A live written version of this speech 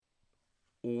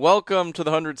Welcome to the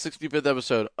 165th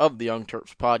episode of the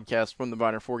YoungTerps podcast from the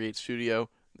Viner 48 studio.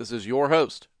 This is your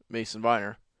host, Mason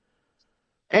Viner.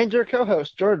 And your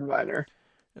co-host, Jordan Viner.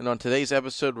 And on today's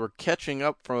episode, we're catching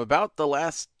up from about the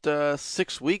last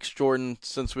 6 weeks, Jordan,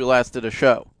 since we last did a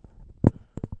show.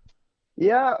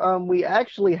 Yeah, we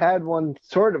actually had one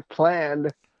sort of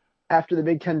planned after the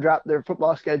Big Ten dropped their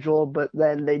football schedule, but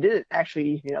then they didn't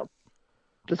actually,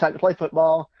 decide to play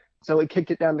football. So we kicked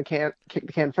the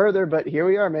can further. But here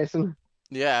we are, Mason.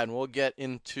 Yeah, and we'll get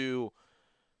into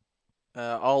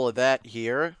all of that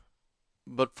here.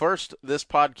 But first, this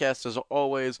podcast, as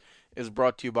always, is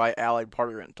brought to you by Allied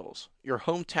Party Rentals, your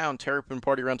hometown Terrapin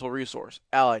party rental resource.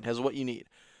 Allied has what you need.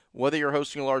 Whether you're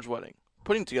hosting a large wedding,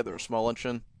 putting together a small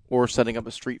luncheon, or setting up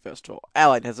a street festival,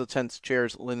 Allied has the tents,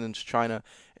 chairs, linens, china,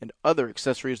 and other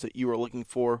accessories that you are looking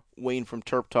for. Wayne from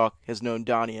Terp Talk has known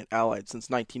Donnie at Allied since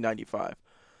 1995.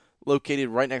 Located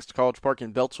right next to College Park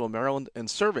in Beltsville, Maryland, and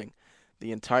serving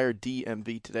the entire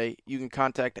DMV today, you can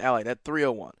contact Allied at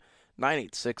 301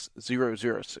 986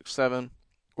 0067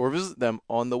 or visit them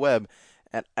on the web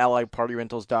at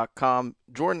alliedpartyrentals.com.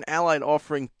 Jordan, Allied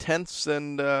offering tents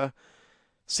and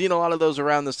seeing a lot of those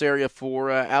around this area for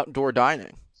outdoor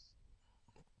dining.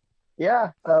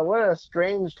 Yeah, what a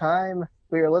strange time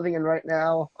we are living in right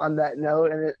now. On that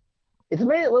note, and it's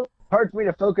made it a little hard for me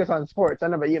to focus on sports. I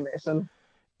don't know about you, Mason.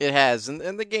 It has,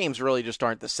 and the games really just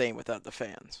aren't the same without the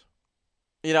fans.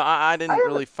 I I didn't haven't.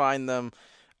 really find them.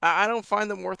 I don't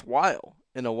find them worthwhile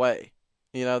in a way.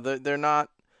 They're not.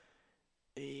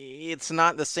 It's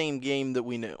not the same game that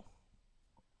we knew.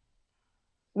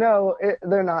 No,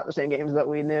 they're not the same games that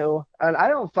we knew, and I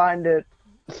don't find it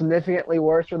significantly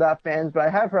worse without fans. But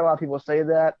I have heard a lot of people say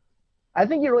that. I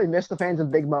think you really miss the fans in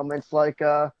big moments, like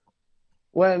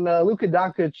when Luka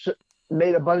Doncic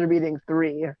made a buzzer-beating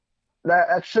three.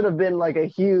 That should have been like a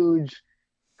huge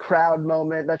crowd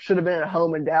moment. That should have been at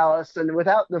home in Dallas. And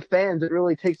without the fans, it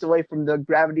really takes away from the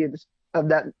gravity of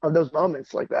those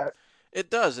moments like that.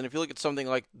 It does, and if you look at something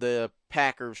like the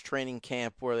Packers training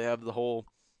camp where they have the whole,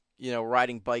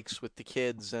 riding bikes with the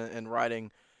kids and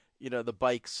riding, the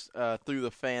bikes through the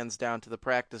fans down to the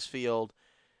practice field,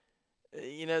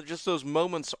 just those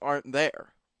moments aren't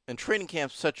there. And training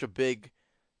camp's such a big,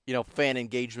 fan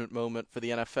engagement moment for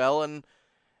the NFL,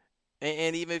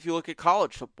 and even if you look at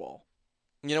college football,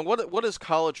 what is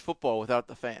college football without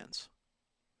the fans,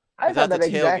 I've had without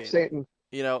the that exact tailgating? same.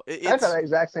 I've had It's that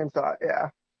exact same thought. Yeah.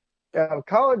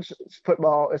 College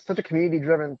football is such a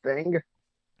community-driven thing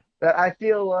that I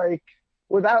feel like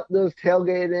without those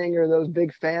tailgating or those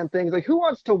big fan things, like who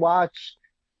wants to watch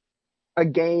a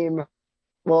game?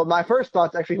 Well, my first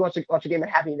thought's actually who wants to watch a game at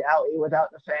Happy Valley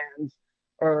without the fans,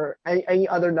 or any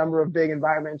other number of big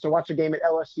environments, or watch a game at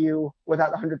LSU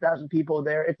without 100,000 people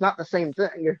there. It's not the same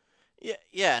thing.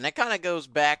 yeah, and it kind of goes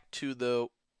back to the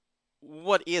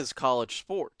what is college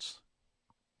sports.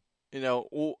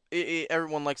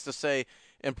 Everyone likes to say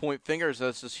and point fingers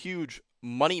as this huge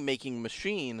money making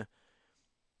machine,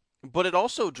 but it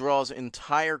also draws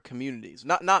entire communities.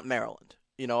 Not Maryland.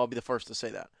 I'll be the first to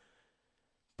say that.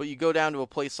 But you go down to a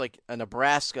place like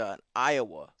Nebraska and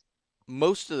Iowa,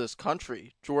 most of this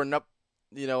country, Jordan up,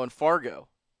 in Fargo,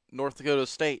 North Dakota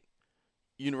State,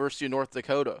 University of North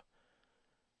Dakota.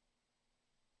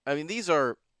 I mean, these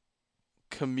are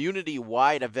community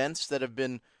wide events that have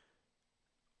been,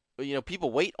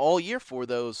 people wait all year for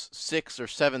those 6 or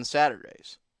 7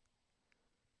 Saturdays.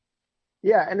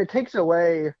 Yeah, and it takes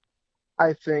away,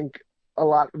 I think, a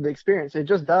lot of the experience. It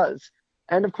just does.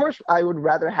 And of course, I would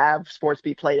rather have sports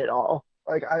be played at all.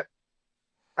 Like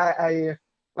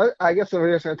I guess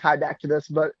we're just going to tie back to this,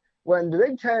 but when the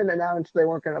Big Ten announced they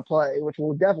weren't going to play, which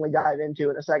we'll definitely dive into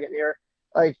in a second here,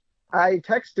 like I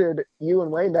texted you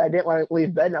and Wayne that I didn't want to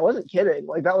leave bed, and I wasn't kidding.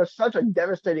 Like that was such a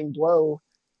devastating blow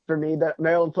for me that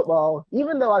Maryland football,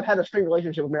 even though I've had a strained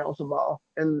relationship with Maryland football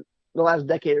in the last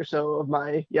decade or so of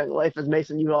my young life, as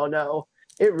Mason, you all know,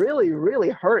 it really, really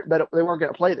hurt that they weren't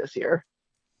going to play this year.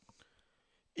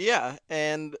 Yeah,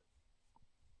 and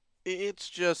it's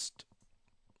just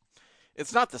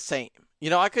it's not the same.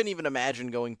 I couldn't even imagine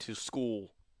going to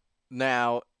school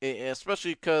now,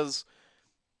 especially because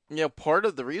part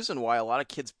of the reason why a lot of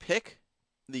kids pick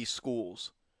these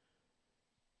schools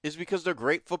is because they're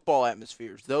great football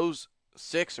atmospheres. Those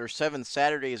 6 or 7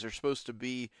 Saturdays are supposed to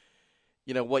be,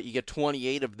 what you get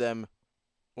 28 of them,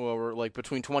 or like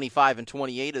between 25 and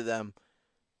 28 of them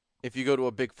if you go to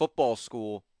a big football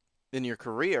school in your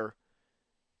career.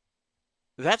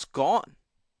 That's gone.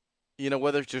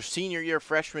 Whether it's your senior year,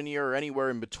 freshman year, or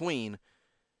anywhere in between,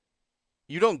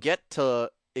 you don't get to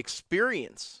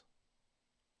experience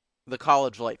the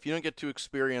college life. You don't get to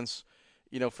experience,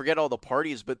 Forget all the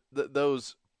parties, but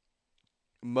those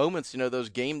moments, those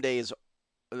game days,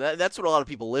 that's what a lot of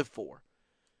people live for.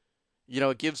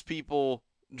 It gives people,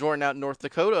 Jordan, out in North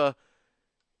Dakota,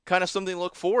 kind of something to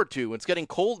look forward to. It's getting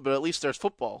cold, but at least there's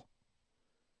football.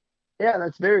 Yeah,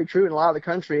 that's very true in a lot of the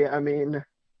country. I mean,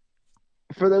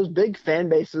 for those big fan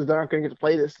bases that aren't going to get to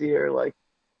play this year, like,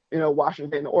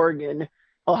 Washington, Oregon,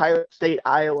 Ohio State,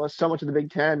 Iowa, so much of the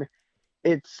Big Ten,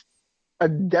 it's a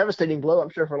devastating blow, I'm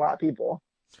sure, for a lot of people.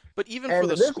 But even for And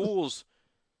the this is, schools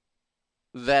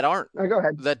that aren't, go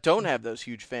ahead. that don't have those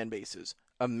huge fan bases,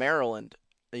 a Maryland,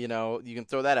 you can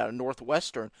throw that out, a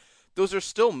Northwestern, those are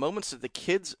still moments that the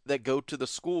kids that go to the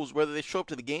schools, whether they show up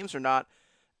to the games or not,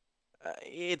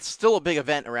 it's still a big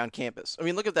event around campus. I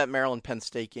mean, look at that Maryland Penn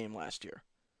State game last year.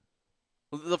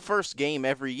 The first game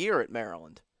every year at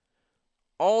Maryland.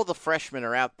 All the freshmen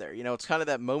are out there. It's kind of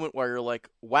that moment where you're like,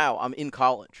 wow, I'm in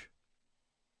college.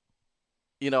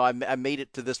 I made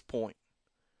it to this point.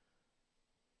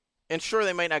 And sure,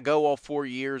 they might not go all 4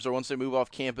 years, or once they move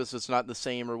off campus, it's not the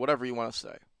same, or whatever you want to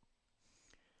say.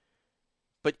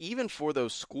 But even for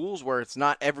those schools where it's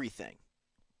not everything,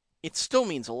 it still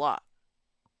means a lot.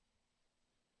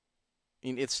 I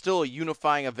mean, it's still a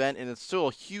unifying event, and it's still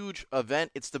a huge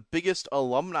event. It's the biggest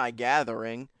alumni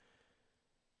gathering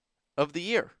of the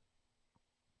year.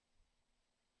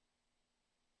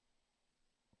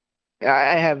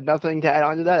 I have nothing to add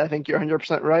on to that. I think you're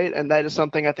 100% right, and that is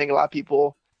something I think a lot of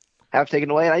people have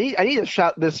taken away. And I need to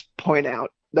shout this point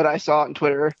out that I saw on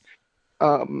Twitter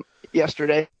um,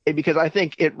 yesterday because I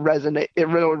think it really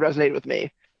resonated with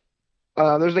me.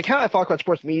 There's an account I follow called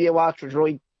Sports Media Watch, which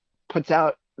really puts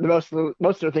out most of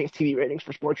the things TV ratings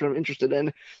for sports, which I'm interested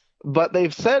in. But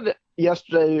they've said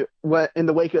yesterday, in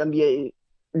the wake of NBA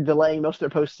delaying most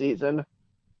of their postseason,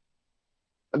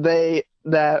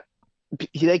 that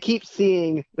they keep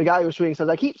seeing, the guy who was tweeting says,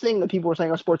 I keep seeing that people are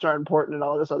saying, oh, sports aren't important and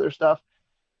all this other stuff.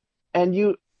 And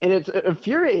it's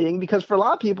infuriating because for a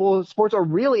lot of people, sports are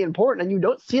really important, and you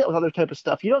don't see it with other type of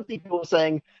stuff. You don't see people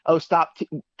saying, "Oh, stop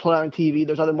playing on TV.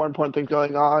 There's other more important things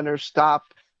going on," or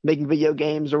 "Stop making video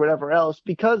games," or whatever else.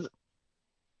 Because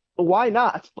why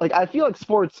not? Like, I feel like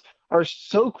sports are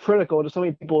so critical to so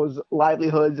many people's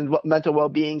livelihoods and mental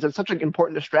well-beings, and such an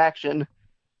important distraction.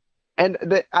 And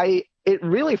that it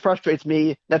really frustrates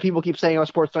me that people keep saying, "Oh,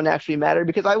 sports don't actually matter,"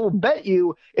 because I will bet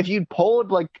you if you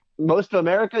polled like most of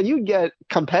America, you'd get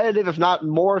competitive, if not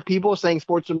more, people saying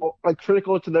sports are more, like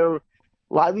critical to their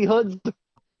livelihoods.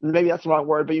 Maybe that's the wrong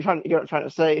word, but you get what I'm trying to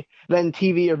say. Than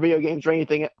TV or video games or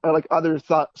anything, or like other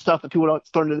stuff that people don't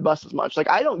throw into the bus as much. Like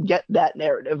I don't get that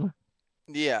narrative.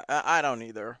 Yeah, I don't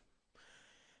either.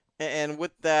 And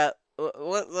with that,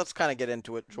 let's kind of get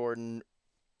into it, Jordan.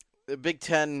 The Big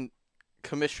Ten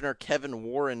Commissioner Kevin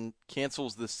Warren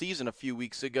cancels the season a few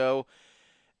weeks ago,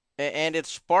 and it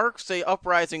sparks a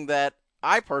uprising that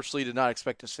I personally did not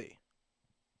expect to see.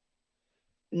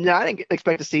 No, I didn't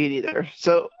expect to see it either.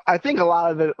 So I think a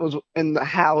lot of it was in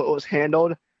how it was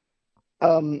handled.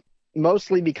 Um,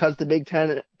 Mostly because the Big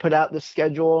Ten put out the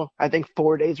schedule, I think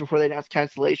 4 days before they announced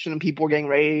cancellation, and people were getting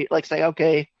ready, like saying,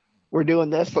 "Okay, we're doing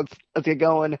this. Let's get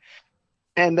going."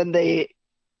 And then they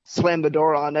slammed the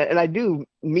door on it, and I do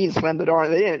mean slam the door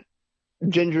on it. They didn't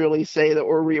gingerly say that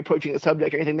we're reapproaching the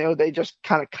subject or anything. They just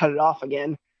kind of cut it off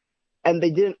again, and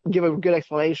they didn't give a good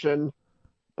explanation.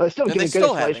 Well, they still And give they a good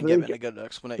still explanation, haven't but they given give, a good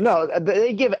explanation. no,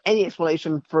 they give any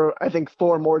explanation for I think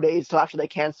 4 more days till after they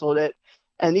canceled it,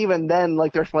 and even then,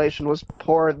 like their explanation was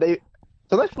poor. So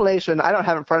the explanation I don't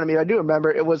have in front of me. I do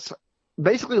remember it was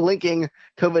basically linking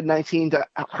COVID-19 to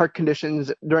heart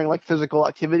conditions during like physical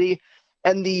activity,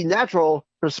 and the natural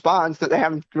response that they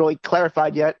haven't really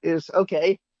clarified yet is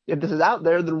okay. If this is out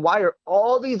there, then why are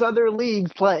all these other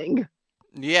leagues playing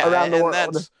Yeah, around the and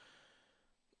world?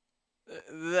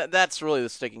 that's really the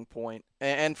sticking point.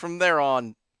 And from there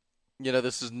on,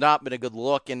 this has not been a good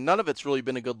look, and none of it's really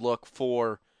been a good look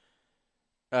for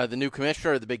the new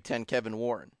commissioner of the Big Ten, Kevin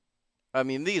Warren. I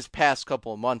mean, these past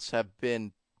couple of months have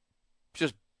been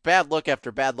just bad luck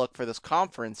after bad luck for this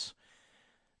conference,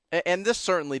 and this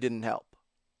certainly didn't help.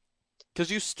 Because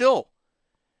you still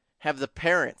have the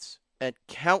parents at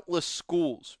countless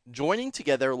schools joining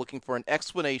together looking for an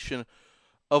explanation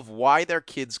of why their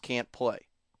kids can't play.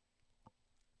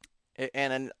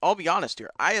 And I'll be honest here,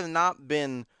 I have not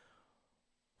been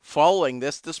following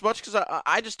this much because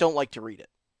I just don't like to read it.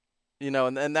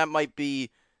 And that might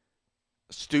be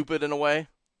stupid in a way,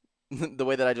 the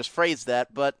way that I just phrased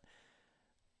that, but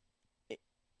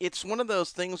it's one of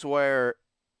those things where,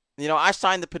 I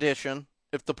signed the petition.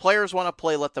 If the players want to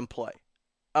play, let them play.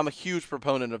 I'm a huge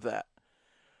proponent of that.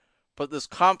 But this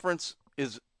conference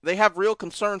is They have real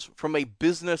concerns from a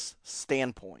business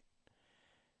standpoint.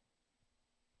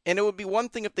 And it would be one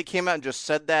thing if they came out and just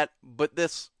said that, but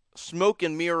this smoke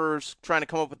and mirrors trying to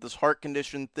come up with this heart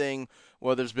condition thing,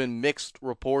 well, there's been mixed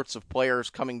reports of players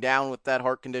coming down with that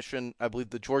heart condition. I believe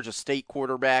the Georgia State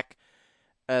quarterback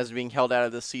is being held out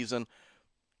of this season.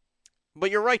 But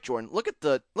you're right, Jordan. Look at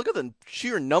the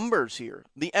sheer numbers here.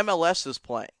 The MLS is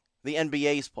playing, the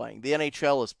NBA is playing, the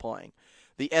NHL is playing,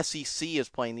 the SEC is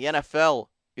playing, the NFL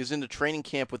is into training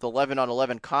camp with 11 on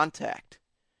 11 contact.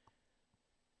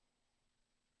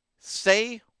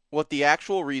 Say what the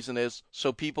actual reason is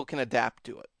so people can adapt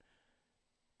to it.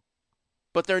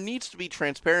 But there needs to be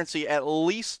transparency, at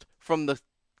least from the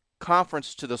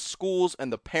conference to the schools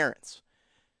and the parents.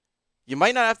 You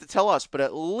might not have to tell us, but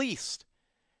at least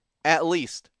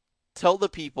tell the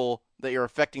people that you're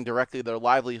affecting directly their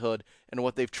livelihood and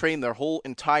what they've trained their whole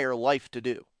entire life to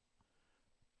do.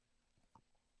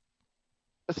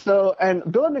 So, and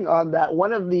building on that,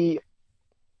 one of the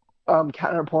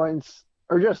counterpoints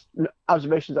or just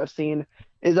observations I've seen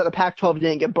is that the Pac-12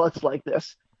 didn't get blitzed like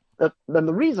this. Then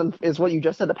the reason is what you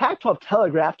just said. The Pac-12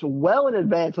 telegraphed well in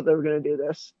advance that they were going to do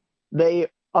this. They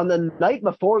on the night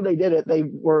before they did it, they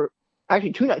were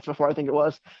actually 2 nights before, I think it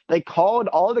was. They called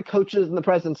all the coaches and the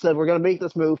president, said, "We're going to make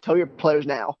this move. Tell your players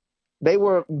now." They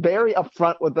were very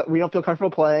upfront with that. We don't feel comfortable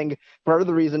playing. Whatever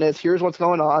the reason is, here's what's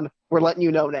going on. We're letting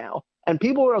you know now. And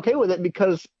people were okay with it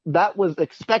because that was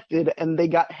expected and they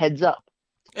got heads up.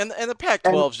 And the And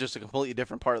Pac-12 is just a completely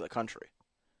different part of the country.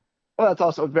 well, that's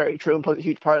also very true and plays a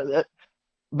huge part of it.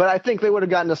 But I think they would have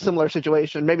gotten a similar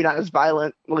situation, maybe not as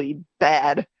violently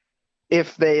bad,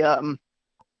 if they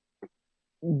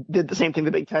did the same thing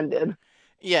the Big Ten did,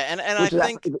 Yeah, and I which is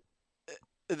think actually,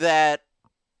 that,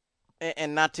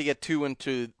 and not to get too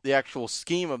into the actual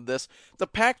scheme of this, the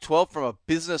Pac-12 from a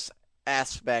business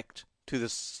aspect to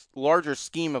this larger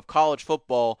scheme of college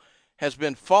football has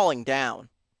been falling down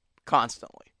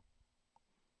constantly.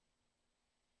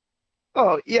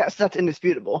 oh yes, that's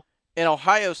indisputable. And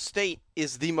Ohio State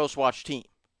is the most watched team.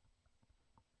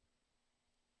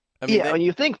 I mean, Yeah, when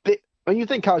you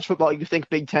think college football, you think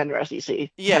Big Ten or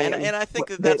SEC, yeah, depending and on I think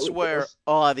what that day of the that's week it where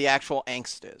is. the actual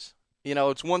angst is.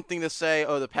 It's one thing to say,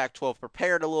 oh, the Pac-12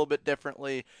 prepared a little bit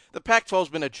differently. The Pac-12's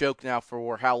been a joke now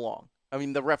for how long? I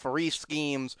mean, the referee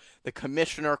schemes, the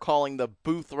commissioner calling the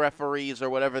booth referees or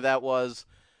whatever that was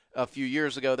a few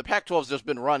years ago. The Pac-12's just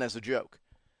been run as a joke.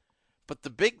 But the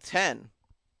Big Ten,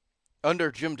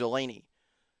 under Jim Delaney,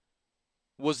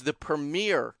 was the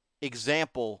premier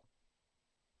example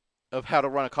of how to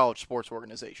run a college sports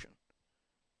organization.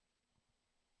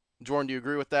 Jordan, do you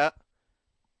agree with that?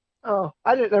 Oh,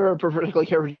 I didn't never particularly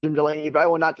care for Jim Delaney, but I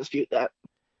will not dispute that.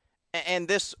 And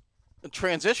this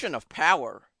transition of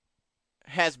power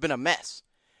has been a mess.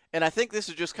 And I think this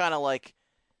is just kind of like,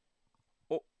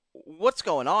 what's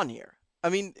going on here? I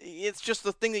mean, it's just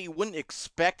the thing that you wouldn't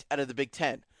expect out of the Big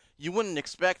Ten. You wouldn't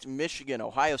expect Michigan,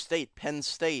 Ohio State, Penn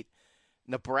State,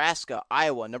 Nebraska,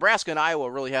 Iowa. Nebraska and Iowa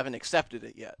really haven't accepted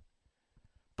it yet.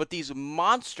 But these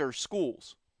monster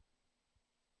schools,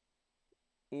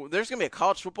 there's going to be a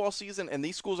college football season and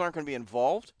these schools aren't going to be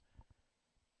involved.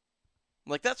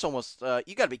 Like, that's almost,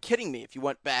 you got to be kidding me if you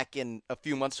went back in a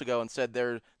few months ago and said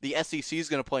the SEC is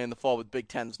going to play in the fall with Big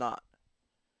Ten's not.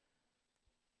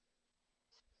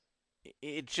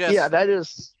 It Yeah, just that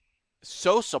is.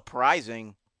 so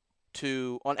surprising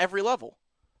to on every level.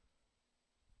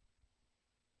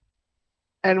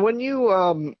 And when you,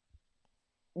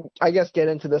 I guess, get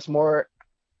into this more,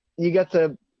 you get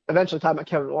to eventually talk about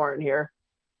Kevin Warren here.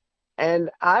 And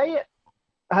I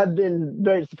have been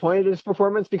very disappointed in his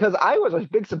performance because I was a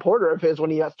big supporter of his when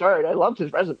he got started. I loved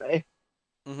his resume.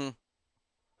 Mm-hmm.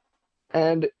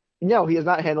 And no, he has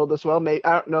not handled this well. Maybe,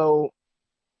 I don't know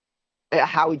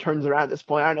how he turns around at this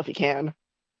point. I don't know if he can.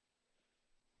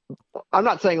 I'm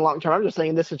not saying long term. I'm just saying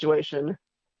in this situation,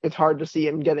 it's hard to see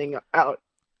him getting out.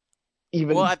 Well,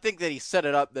 Even I think that he set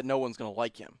it up that no one's going to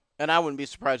like him, and I wouldn't be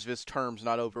surprised if his term's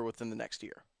not over within the next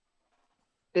year.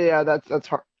 yeah, that's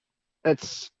hard.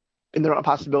 That's in the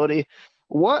possibility.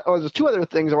 What? Oh, there's two other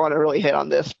things I want to really hit on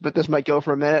this, but this might go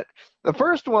for a minute. The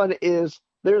first one is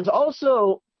there's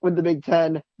also with the Big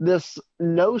Ten this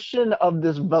notion of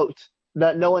this vote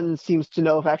that no one seems to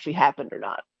know if actually happened or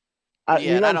not. Yeah,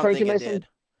 You and know I what I'm don't referring to, think it Mason? did.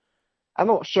 I'm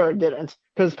not sure it didn't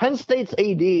because Penn State's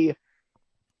AD,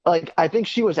 like I think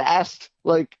she was asked,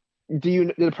 like,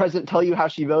 did the president tell you how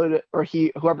she voted, or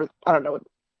whoever, I don't know what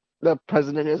the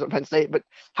president is of Penn State, but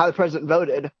how the president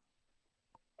voted,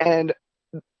 and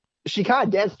she kind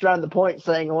of danced around the point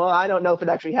saying, well, I don't know if it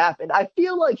actually happened. I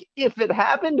feel like if it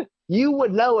happened, you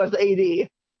would know as the AD.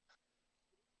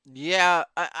 Yeah,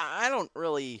 I don't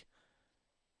really,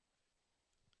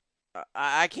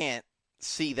 I can't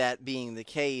see that being the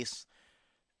case.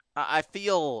 I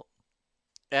feel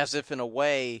as if, in a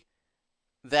way,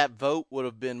 that vote would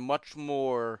have been much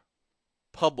more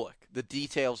public. The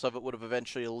details of it would have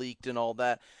eventually leaked and all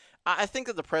that. I think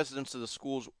that the presidents of the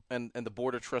schools and the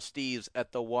board of trustees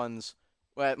at the ones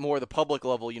at more the public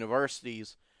level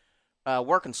universities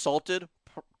were consulted,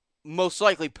 most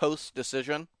likely post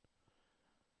decision.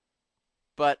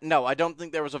 But no, I don't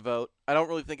think there was a vote. I don't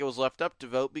really think it was left up to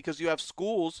vote because you have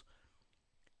schools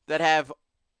that have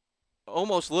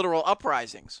almost literal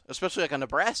uprisings, especially like in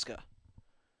Nebraska.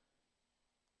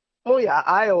 Oh yeah,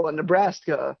 Iowa,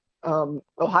 Nebraska,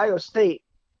 Ohio State.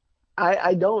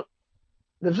 I don't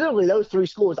specifically those three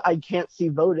schools. I can't see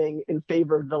voting in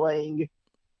favor of delaying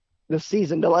the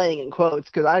season, delaying in quotes,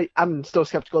 because I'm still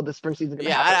skeptical this spring season is going to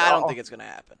Yeah, happen at I don't think all. it's going to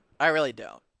happen. I really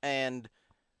don't. And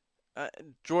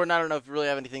Jordan, I don't know if you really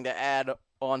have anything to add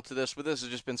on to this, but this has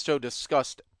just been so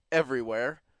discussed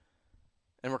everywhere,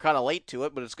 and we're kind of late to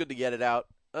it, but it's good to get it out.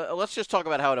 Let's just talk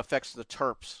about how it affects the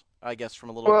Terps, I guess, from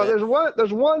a little Well, bit.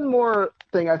 there's one more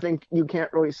thing I think you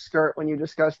can't really skirt when you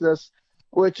discuss this,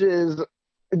 which is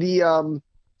the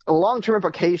long-term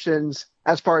implications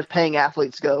as far as paying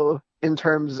athletes go in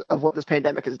terms of what this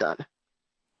pandemic has done.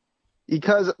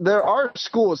 Because there are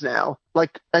schools now,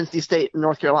 like NC State and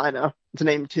North Carolina, to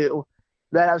name two,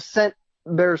 that have sent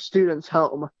their students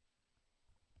home,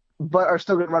 but are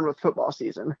still going to run with football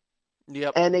season.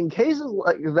 Yep. And in cases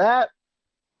like that,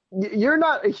 you're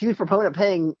not a huge proponent of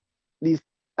paying these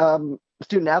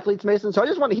student athletes, Mason. So I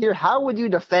just want to hear how would you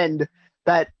defend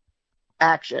that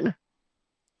action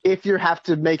if you have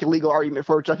to make a legal argument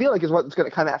for it, which I feel like is what's going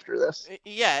to come after this.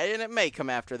 Yeah, and it may come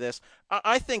after this.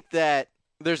 I think that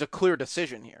there's a clear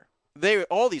decision here.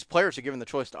 All these players are given the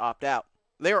choice to opt out.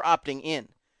 They are opting in,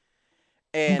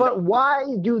 and But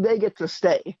why do they get to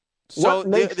stay? so What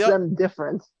makes them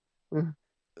different?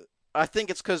 I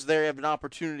think it's because they have an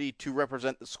opportunity to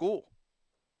represent the school,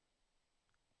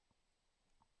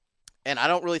 and I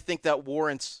don't really think that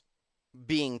warrants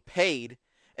being paid.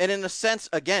 And in a sense,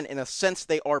 again, in a sense,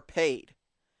 they are paid.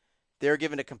 They're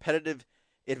given a competitive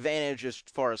advantage as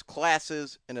far as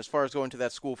classes and as far as going to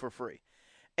that school for free.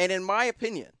 And in my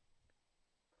opinion,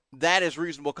 that is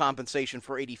reasonable compensation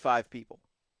for 85 people.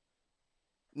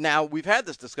 Now, we've had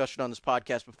this discussion on this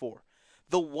podcast before.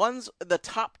 The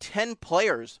top 10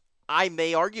 players, I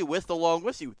may argue with along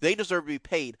with you, they deserve to be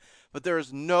paid. But there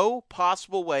is no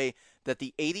possible way that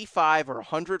the 85 or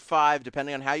 105,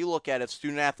 depending on how you look at it,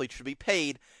 student athletes should be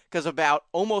paid because about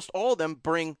almost all of them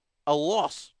bring a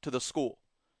loss to the school.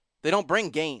 They don't bring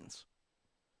gains.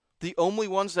 The only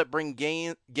ones that bring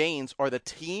gains are the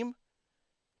team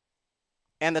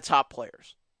and the top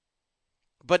players.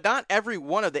 But not every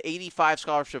one of the 85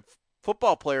 scholarship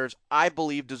football players, I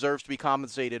believe, deserves to be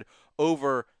compensated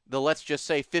over the, let's just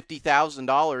say,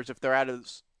 $50,000 if they're out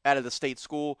of the state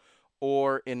school,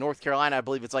 or in North Carolina, I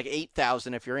believe it's like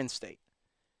 8,000 if you're in state.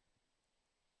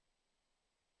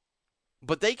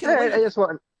 But they can I leave. just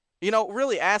want.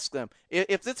 Really ask them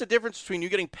if it's a difference between you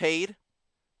getting paid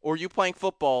or you playing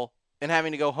football and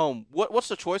having to go home. What's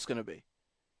the choice going to be?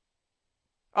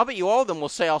 I'll bet you all of them will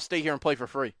say, "I'll stay here and play for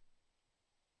free."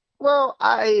 Well,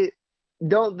 I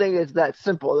don't think it's that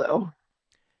simple though.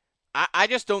 I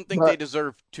just don't think they But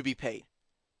deserve to be paid.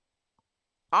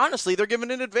 Honestly, they're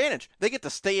given an advantage. They get to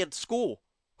stay at school.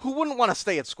 Who wouldn't want to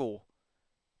stay at school?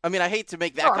 I mean, I hate to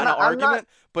make no, that I'm kind of not. I'm not. argument,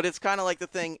 but it's kind of like the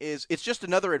thing is, it's just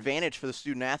another advantage for the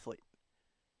student athlete.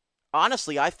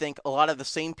 Honestly, I think a lot of the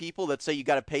same people that say you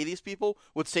got to pay these people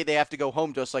would say they have to go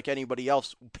home just like anybody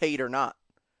else, paid or not.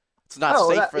 It's not Oh,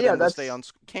 safe for yeah. them to stay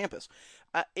That's on campus.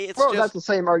 It's well, that's just the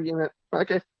same argument.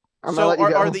 Okay, I'm gonna so let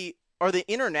you are go. the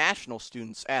international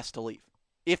students asked to leave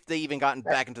if they even gotten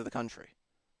back into the country?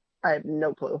 I have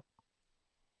no clue.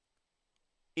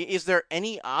 Is there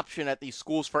any option at these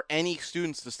schools for any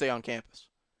students to stay on campus?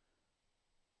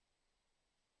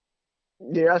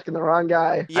 You're asking the wrong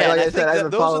guy. Yeah, and Like I I said, think I that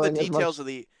haven't those are the following as details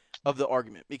much. of the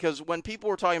argument. Because when people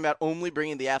were talking about only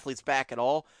bringing the athletes back at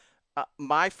all,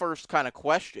 my first kind of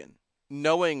question,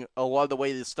 knowing a lot of the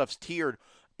way this stuff's tiered,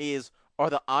 is: are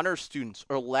the honor students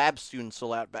or lab students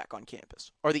allowed back on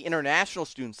campus? Are the international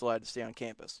students allowed to stay on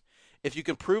campus? If you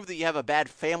can prove that you have a bad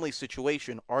family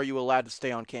situation, are you allowed to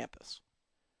stay on campus?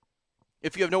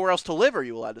 If you have nowhere else to live, are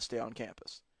you allowed to stay on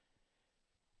campus?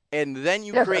 And then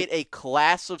you Yes. create a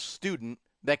class of student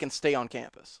that can stay on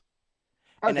campus.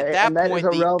 And at Okay, that and that is point, a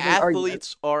the relevant argument.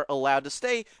 athletes are allowed to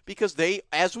stay because they,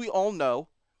 as we all know,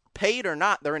 paid or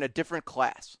not, they're in a different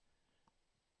class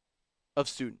of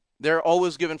student. They're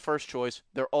always given first choice.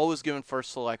 They're always given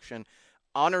first selection.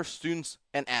 honor students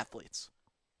and athletes.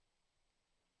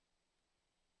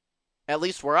 At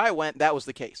least where I went, that was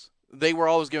the case. They were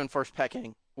always given first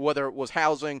pecking, whether it was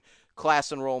housing,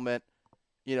 class enrollment,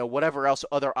 whatever else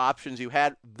other options you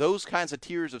had. Those kinds of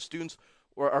tiers of students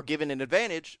are given an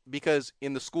advantage because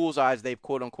in the school's eyes, they've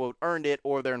quote unquote earned it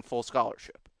or they're in full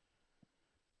scholarship.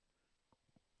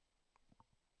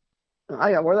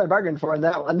 I got more than I bargained for in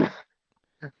that one.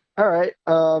 All right.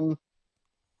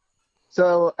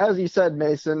 So as you said,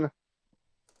 Mason,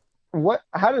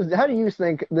 how do you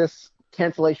think this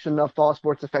cancellation of fall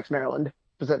sports affects Maryland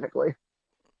specifically?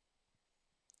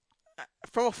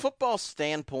 From a football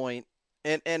standpoint,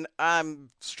 and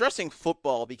I'm stressing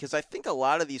football because I think a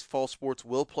lot of these fall sports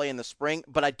will play in the spring,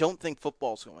 but I don't think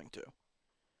football's going to.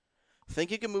 I think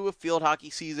you can move a field hockey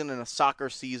season and a soccer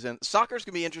season. Soccer's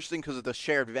going to be interesting because of the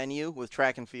shared venue with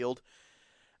track and field.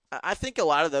 I think a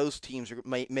lot of those teams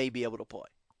may be able to play.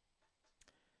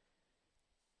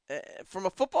 From a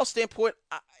football standpoint,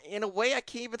 in a way, I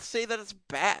can't even say that it's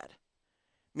bad.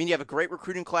 I mean, you have a great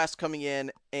recruiting class coming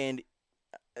in, and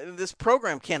this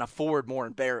program can't afford more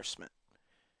embarrassment.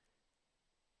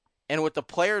 And with the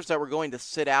players that were going to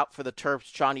sit out for the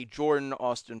Terps, Johnny Jordan,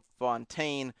 Austin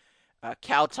Fontaine,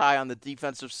 Kautai on the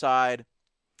defensive side,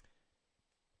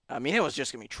 I mean, it was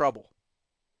just going to be trouble.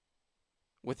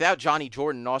 Without Johnny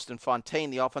Jordan and Austin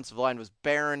Fontaine, the offensive line was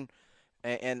barren,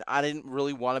 and I didn't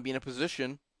really want to be in a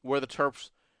position where the Terps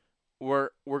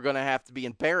were going to have to be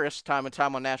embarrassed time and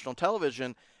time on national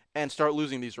television and start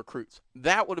losing these recruits.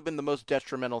 That would have been the most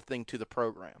detrimental thing to the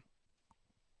program.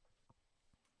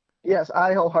 Yes,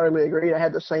 I wholeheartedly agree. I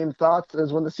had the same thoughts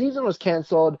as when the season was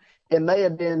canceled. It may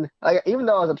have been like, even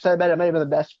though I was upset about it, it may have been the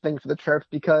best thing for the Terps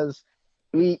because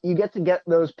you get to get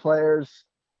those players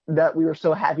that we were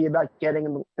so happy about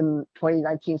getting in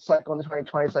 2019 cycle and the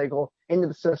 2020 cycle into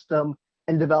the system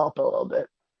and develop a little bit.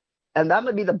 And that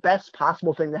would be the best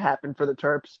possible thing to happen for the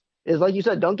Terps. Is like you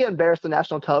said, don't get embarrassed on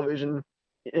national television,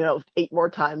 8 more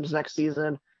times next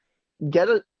season. Get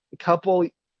a couple,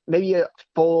 maybe a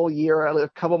full year, a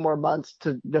couple more months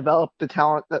to develop the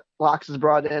talent that Locks has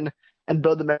brought in and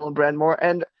build the Maryland brand more.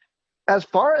 And as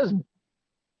far as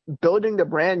building the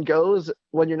brand goes,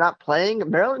 when you're not playing,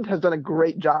 Maryland has done a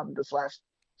great job this last,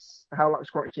 how long has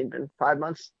quarantine been? 5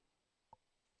 months?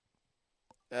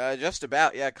 Just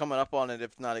about, yeah, coming up on it,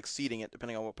 if not exceeding it,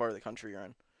 depending on what part of the country you're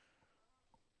in.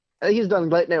 He's done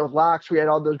Late Night with Locks. We had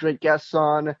all those great guests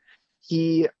on.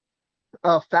 He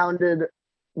founded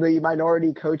the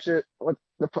minority coach, the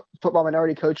football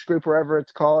minority coach group, wherever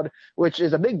it's called, which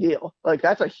is a big deal. Like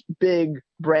that's a big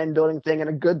brand building thing and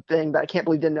a good thing that I can't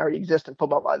believe didn't already exist in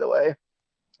football, by the way.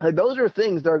 Like those are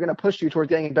things that are going to push you towards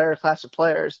getting a better class of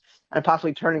players and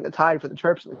possibly turning the tide for the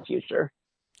Terps in the future.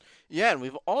 Yeah, and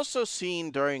we've also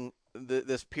seen during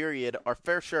this period our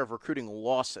fair share of recruiting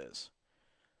losses.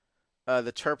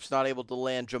 The Terps not able to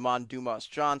land Jamon Dumas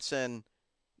Johnson,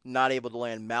 not able to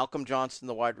land Malcolm Johnson,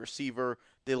 the wide receiver.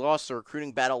 They lost the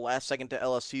recruiting battle last second to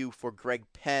LSU for Greg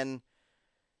Penn.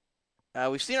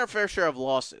 We've seen our fair share of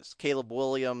losses. Caleb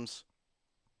Williams.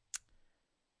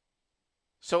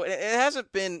 So it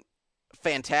hasn't been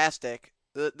fantastic.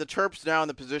 The Terps now in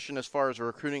the position as far as a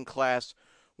recruiting class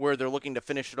where they're looking to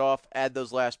finish it off, add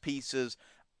those last pieces.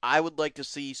 I would like to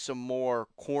see some more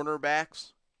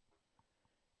cornerbacks,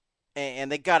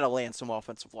 and they got to land some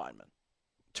offensive linemen.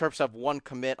 Terps have one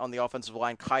commit on the offensive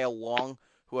line, Kyle Long,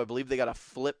 who I believe they got a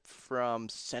flip from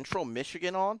Central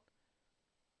Michigan on.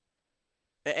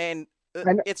 And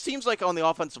And it seems like on the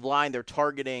offensive line they're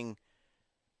targeting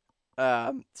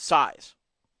size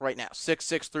right now.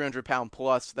 6'6", 300-pound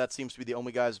plus. That seems to be the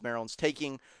only guys Maryland's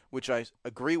taking, which I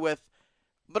agree with.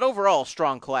 But overall,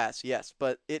 strong class, yes.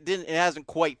 But it hasn't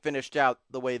quite finished out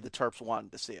the way the Terps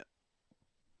wanted to see it.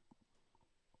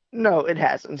 no, it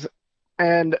hasn't.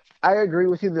 And I agree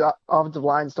with you. The offensive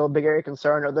line is still a big area of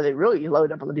concern, or that they really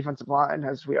load up on the defensive line,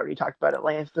 as we already talked about at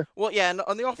length. Well, yeah, and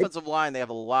on the It, offensive line, they have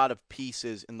a lot of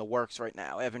pieces in the works right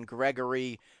now. Evan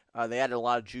Gregory, they added a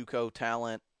lot of JUCO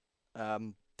talent.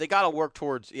 They got to work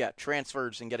towards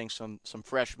transfers and getting some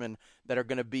freshmen that are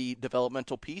going to be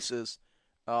developmental pieces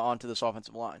onto this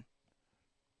offensive line.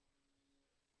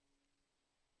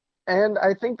 and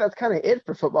I think that's kind of it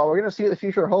for football. We're going to see what the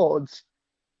future holds.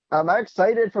 I'm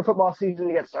excited for football season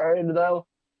to get started, though.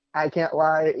 I can't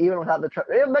lie. Even without the Terps,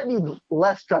 it might be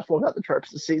less stressful without the Terps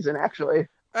this season, actually.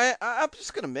 I'm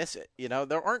just going to miss it.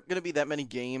 There aren't going to be that many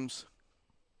games.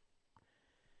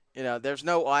 There's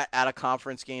no out of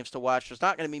conference games to watch. There's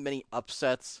not going to be many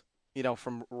upsets,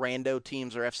 from rando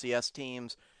teams or FCS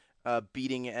teams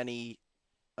beating any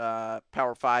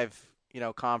Power Five,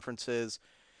 conferences.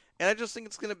 And I just think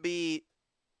it's going to be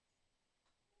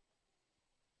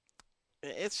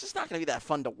it's just not going to be that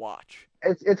fun to watch.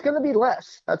 It's going to be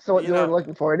less. That's what You you're know,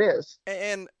 looking for. It is.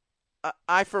 and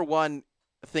I for one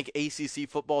think ACC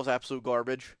football is absolute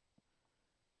garbage.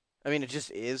 I mean, it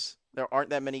just is. There aren't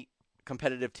that many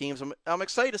competitive teams. I'm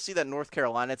excited to see that North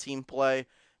Carolina team play.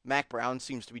 Mac Brown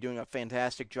seems to be doing a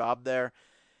fantastic job there.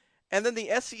 And then the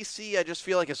SEC, I just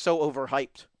feel like is so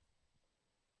overhyped.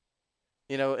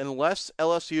 Unless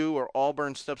LSU or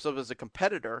Auburn steps up as a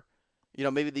competitor,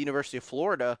 maybe the University of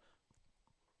Florida,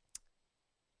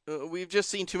 we've just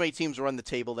seen too many teams run the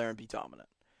table there and be dominant.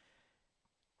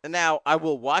 And now I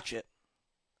will watch it,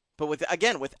 but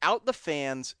without the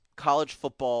fans, college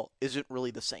football isn't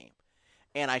really the same.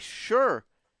 And I sure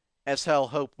as hell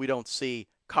hope we don't see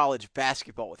college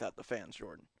basketball without the fans,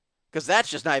 Jordan, because that's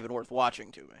just not even worth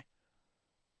watching to me.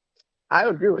 I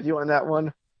agree with you on that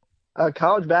one.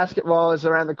 College basketball is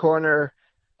around the corner,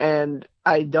 and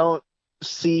I don't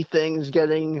see things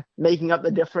making up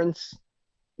the difference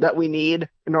that we need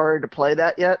in order to play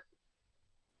that yet.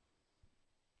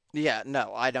 Yeah,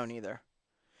 no, I don't either.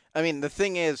 I mean, the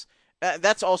thing is,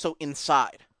 that's also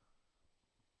inside.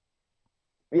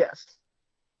 Yes.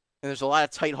 And there's a lot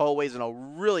of tight hallways and a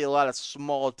lot of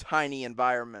small, tiny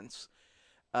environments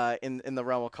in the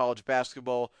realm of college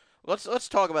basketball. Let's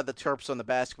talk about the Terps on the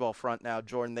basketball front now,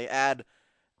 Jordan. They add,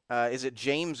 is it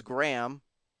James Graham,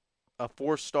 a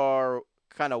 4-star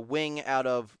kind of wing out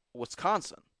of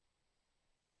Wisconsin?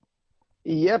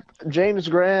 Yep. James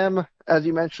Graham, as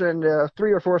you mentioned,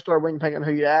 3 or 4 star wing, depending on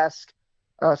who you ask.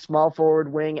 Small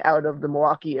forward wing out of the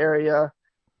Milwaukee area.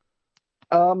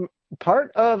 Um,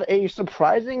 Part of a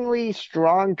surprisingly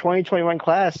strong 2021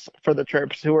 class for the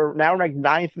Terps, who are now ranked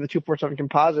ninth in the 247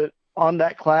 composite on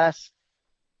that class.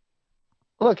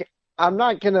 Look, I'm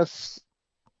not gonna.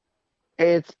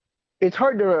 It's it's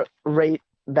hard to rate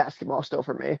basketball still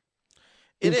for me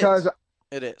It because is.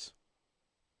 It is.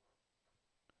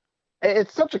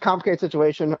 it's such a complicated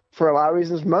situation for a lot of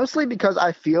reasons. Mostly because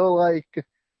I still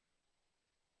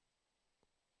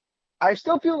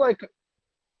feel like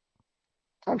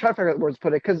I'm trying to figure out the words to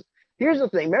put it. Because here's the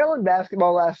thing: Maryland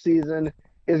basketball last season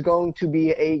is going to be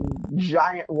a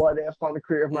giant what if on the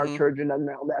career of Mark Mm-hmm. Turgeon and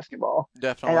Maryland basketball, and I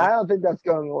Definitely. don't think that's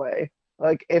going away.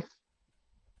 Like if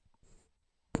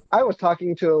I was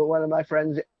talking to one of my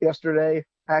friends yesterday,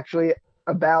 actually,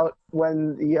 about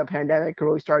when the pandemic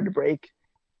really started to break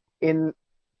in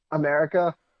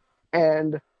America,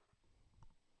 and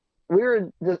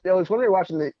it was when we were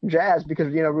watching the Jazz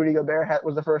because Rudy Gobert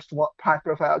was the first high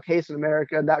profile case in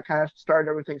America, and that kind of started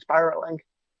everything spiraling.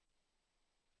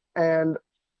 And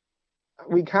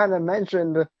we kind of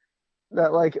mentioned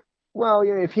that, like, well,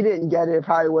 if he didn't get it, it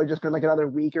probably would have just been like another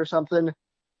week or something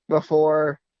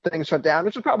before things shut down,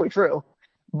 which is probably true.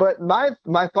 But my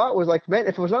thought was like, man,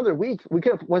 if it was another week, we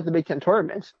could have went to the Big Ten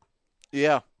tournament,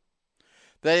 Yeah,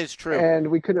 that is true.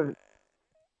 and we could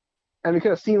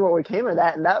have seen what came of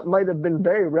that, and that might have been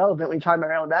very relevant when you talk about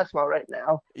Maryland basketball right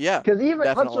now. Yeah, Because even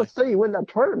let's definitely. just say you win that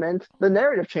tournament, the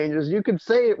narrative changes. You could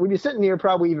say we'd be sitting here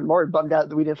probably even more bummed out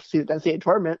that we didn't see the NCAA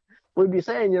tournament. We'd be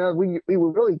saying, we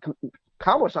would really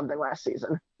accomplish something last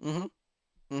season.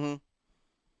 Mm-hmm. Mm-hmm.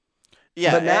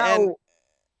 Yeah, But and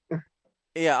now,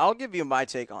 yeah, I'll give you my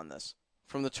take on this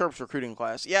from the Terps recruiting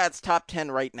class. Yeah, it's top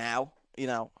 10 right now.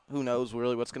 Who knows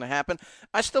really what's going to happen.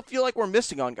 I still feel like we're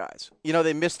missing on guys.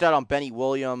 They missed out on Benny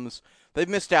Williams. They've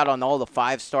missed out on all the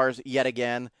 5-stars yet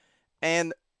again.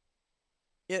 And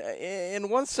in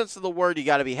one sense of the word, you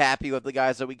got to be happy with the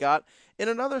guys that we got. In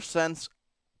another sense,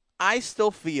 I still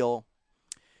feel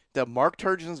that Mark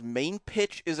Turgeon's main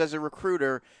pitch is as a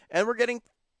recruiter, and we're getting,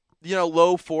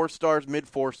 low 4-stars, mid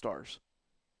 4-stars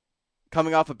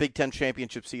coming off a Big Ten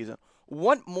championship season.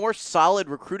 What more solid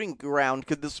recruiting ground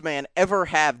could this man ever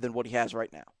have than what he has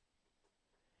right now?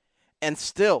 And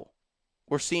still,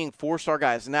 we're seeing 4-star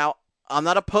guys. Now, I'm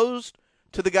not opposed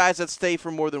to the guys that stay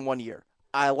for more than 1 year.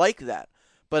 I like that.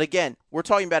 But again, we're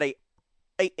talking about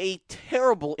a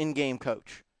terrible in-game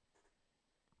coach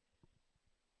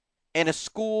and a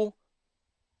school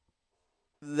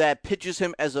that pitches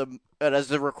him as a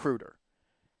recruiter.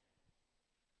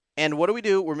 And what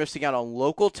do? We're missing out on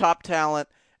local top talent,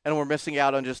 and we're missing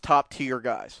out on just top tier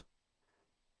guys.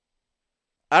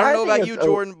 I don't I know think about you,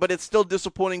 Jordan, but it's still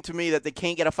disappointing to me that they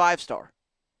can't get a 5-star.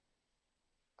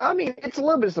 I mean, it's a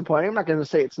little bit disappointing. I'm not going to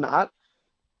say it's not.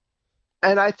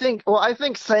 And I think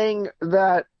saying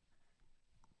that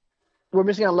we're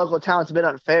missing on local talent is a bit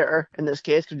unfair in this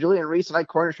case because Julian Reese and Ike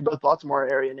Cornish are both Baltimore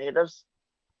area natives.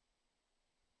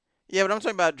 Yeah, but I'm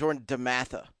talking about Jordan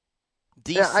DeMatha,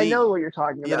 Yeah, I know DC. what you're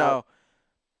talking You about. know,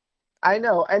 I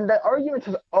know, and the argument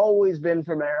has always been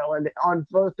for Maryland on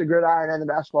both the gridiron and the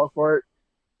basketball court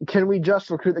can we just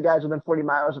recruit the guys within 40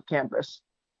 miles of campus?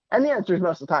 And the answer is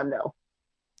most of the time no,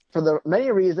 for the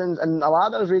many reasons, and a lot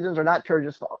of those reasons are not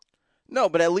Church's fault. No,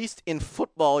 but at least in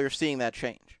football, you're seeing that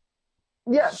change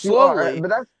Yes, you are, slowly, but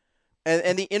that's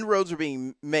and the inroads are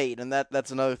being made, and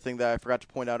that's another thing that I forgot to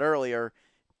point out earlier.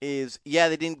 Is yeah,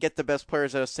 they didn't get the best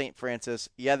players out of St. Francis.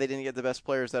 Yeah, they didn't get the best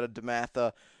players out of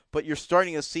DeMatha, but you're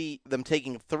starting to see them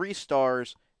taking 3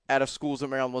 stars out of schools that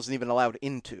Maryland wasn't even allowed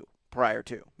into prior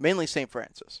to, mainly St.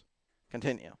 Francis.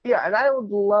 Continue. yeah, and I would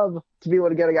love to be able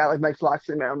to get a guy like Mike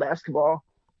Loxley in Maryland basketball,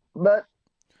 but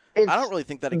I don't it's really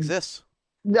think that exists.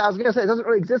 I was gonna say it doesn't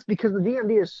really exist because the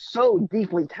DMV is so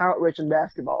deeply talent rich in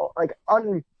basketball, like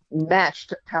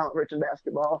unmatched talent rich in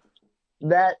basketball,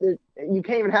 that you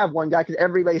can't even have one guy because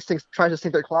everybody tries to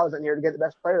sink their claws in here to get the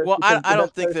best players Well, because I the don't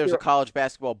best think players there's a here. college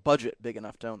basketball budget big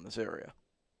enough to own this area.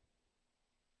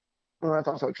 Well, that's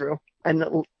also true, and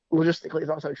logistically, it's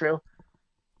also true.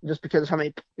 Just because how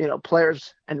many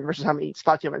players and versus how many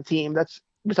spots you have on a team, that's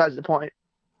besides the point.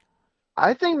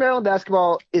 I think Maryland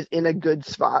basketball is in a good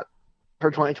spot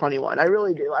for 2021. I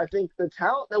really do. I think the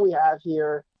talent that we have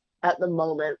here at the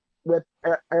moment with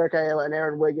Eric Ayala and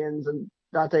Aaron Wiggins and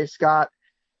Dante Scott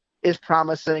is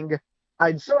promising.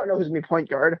 I still don't know who's going to be point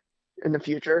guard in the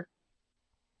future,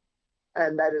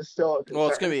 and that is still a Well,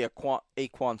 it's going concern. to be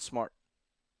Aquan Smart.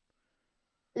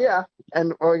 Yeah,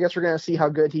 and well, I guess we're going to see how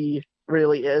good he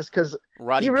really is because he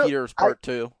Roddy really. Peters, I part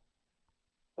 2.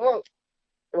 well,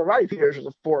 Roddy Peters was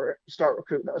a 4-star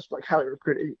recruit that was like highly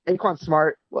recruited. Aquan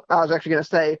Smart, I was actually going to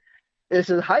say, is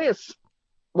his highest,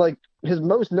 like his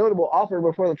most notable offer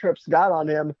before the trips got on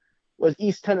him was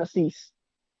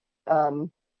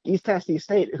um, East Tennessee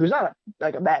State, who's not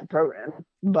like a bad program,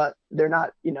 but they're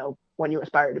not when you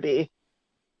aspire to be.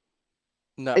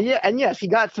 And No. yeah, and yes, he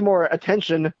got some more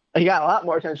attention. He got a lot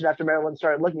more attention after Maryland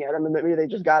started looking at him, and maybe they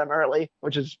just got him early,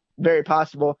 which is very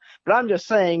possible. But I'm just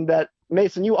saying that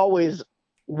Mason, you always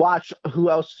watch who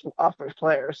else offers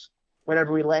players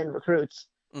whenever we land recruits,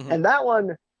 Hmm. and that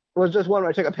one was just one where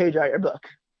I took a page out of your book.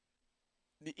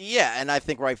 Yeah, and I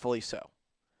think rightfully so.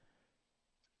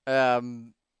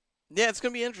 Um, yeah, it's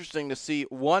going to be interesting to see.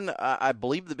 One, I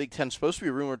believe the Big Ten's supposed to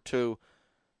be rumored to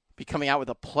be coming out with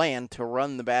a plan to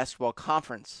run the basketball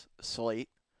conference slate.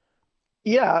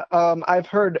 Yeah, I've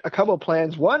heard a couple of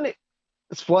plans. One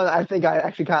is one I think I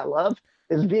actually kind of love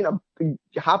is being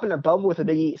hopping a bubble with a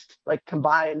Big East, like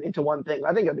combined into one thing.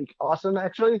 I think it'd be awesome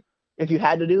actually if you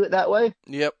had to do it that way.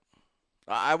 Yep,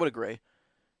 I would agree.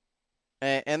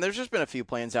 And there's just been a few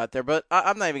plans out there, but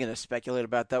I'm not even going to speculate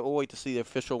about that. We'll wait to see the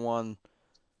official one.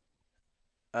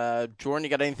 Jordan, you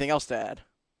got anything else to add?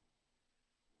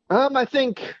 I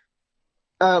think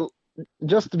uh,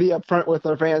 just to be upfront with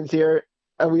our fans here,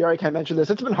 we already kind of mentioned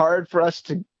this. It's been hard for us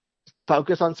to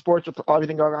focus on sports with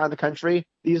everything going on in the country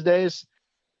these days,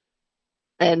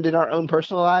 and in our own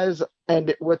personal lives.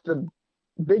 And with the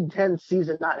Big Ten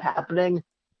season not happening,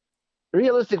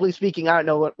 realistically speaking, I don't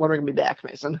know when we're gonna be back,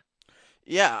 Mason.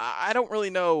 Yeah, I don't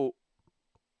really know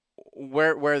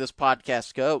where this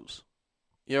podcast goes,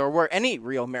 or where any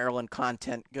real Maryland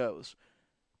content goes.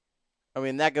 I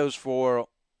mean, that goes for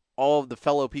all of the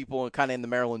fellow people kind of in the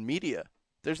Maryland media.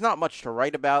 There's not much to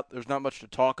write about. There's not much to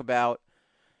talk about,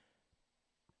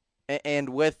 and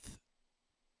with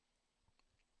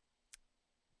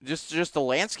just the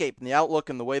landscape and the outlook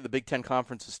and the way the Big Ten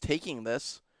Conference is taking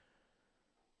this,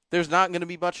 there's not going to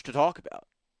be much to talk about.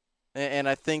 And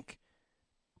I think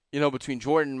between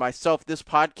Jordan and myself, this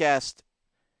podcast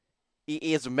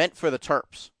is meant for the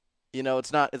Terps.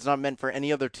 It's not meant for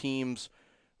any other teams.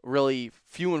 Really,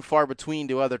 few and far between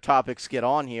do other topics get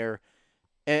on here,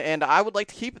 and I would like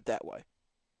to keep it that way.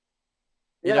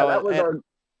 Yeah, that was And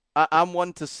our I'm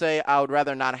one to say I would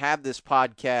rather not have this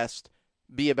podcast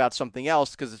be about something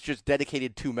else because it's just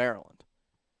dedicated to Maryland.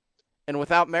 And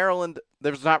without Maryland,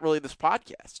 there's not really this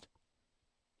podcast.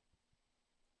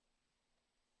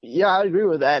 yeah, I agree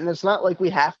with that. And it's not like we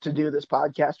have to do this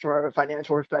podcast from a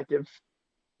financial perspective.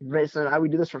 Mason and I, we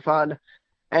do this for fun.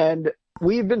 And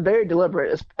we've been very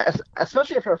deliberate,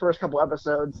 especially after our first couple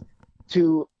episodes,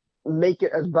 to make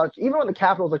it as much. Even when the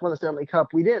Capitals like won the Stanley Cup,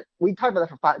 we didn't. We talked about that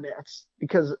for 5 minutes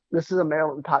because this is a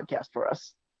Maryland podcast for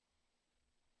us,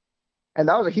 and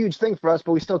that was a huge thing for us.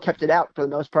 But we still kept it out for the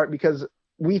most part because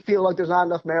we feel like there's not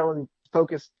enough Maryland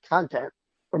focused content,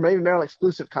 or maybe Maryland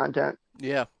exclusive content.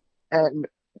 Yeah. And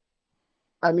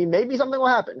I mean, maybe something will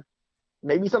happen.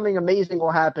 Maybe something amazing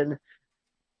will happen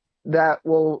that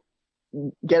will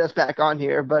get us back on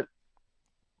here. But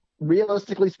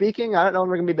realistically speaking, I don't know when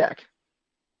we're gonna be back.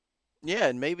 Yeah,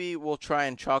 and maybe we'll try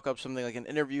and chalk up something like an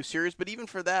interview series. But even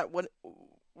for that, what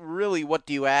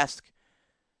do you ask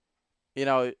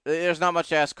There's not much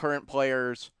to ask current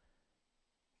players.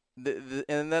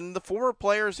 And then the former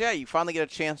players, yeah, you finally get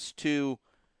a chance to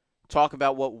talk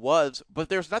about what was, but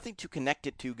there's nothing to connect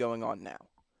it to going on now.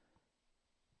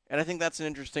 And I think that's an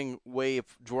interesting way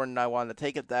if Jordan and I wanted to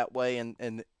take it that way.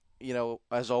 And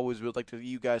as always, we would like to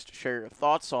you guys to share your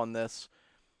thoughts on this.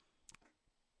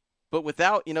 But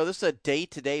without, this is a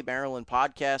day-to-day Maryland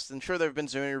podcast, and sure there have been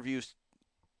some interviews,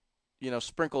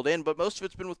 sprinkled in, but most of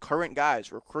it's been with current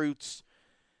guys, recruits,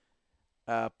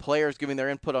 players giving their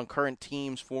input on current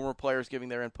teams, former players giving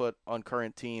their input on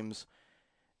current teams.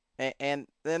 And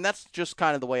that's just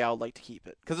kind of the way I would like to keep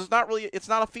it, because it's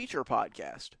not a feature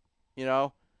podcast, you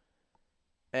know.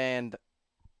 And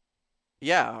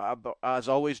yeah, as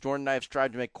always, Jordan and I have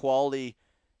tried to make quality,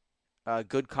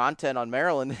 good content on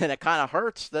Maryland, and it kind of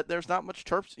hurts that there's not much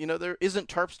Terps. There isn't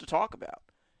Terps to talk about.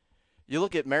 You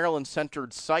look at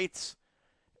Maryland-centered sites,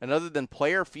 and other than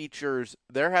player features,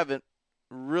 there haven't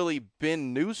really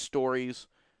been news stories.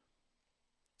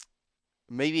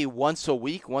 Maybe once a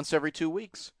week, once every 2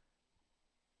 weeks.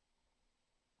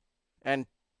 And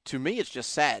to me, it's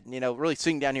just sad. Really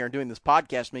sitting down here and doing this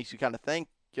podcast makes you kind of think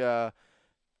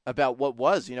about what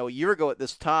was. A year ago at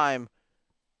this time,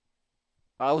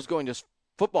 I was going to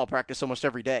football practice almost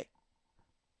every day,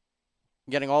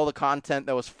 getting all the content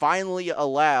that was finally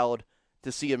allowed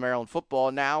to see in Maryland football.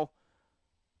 And now,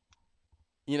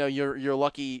 you're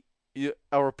lucky.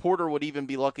 A reporter would even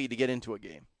be lucky to get into a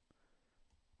game.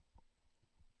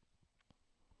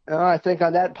 I think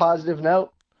on that positive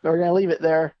note, we're going to leave it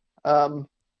there. Hopefully,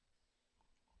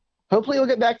 we'll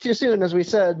get back to you soon, as we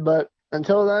said. But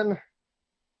until then,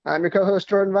 I'm your co-host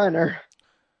Jordan Viner.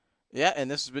 Yeah, and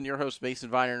this has been your host Mason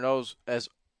Viner knows as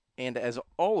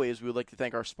always, we would like to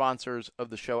thank our sponsors of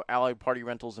the show, Allied Party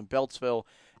Rentals in Beltsville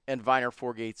and Viner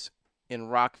Four-Gates in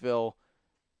Rockville.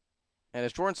 And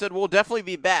as Jordan said, we'll definitely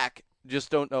be back. Just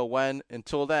don't know when.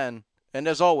 Until then, and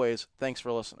as always, thanks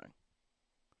for listening.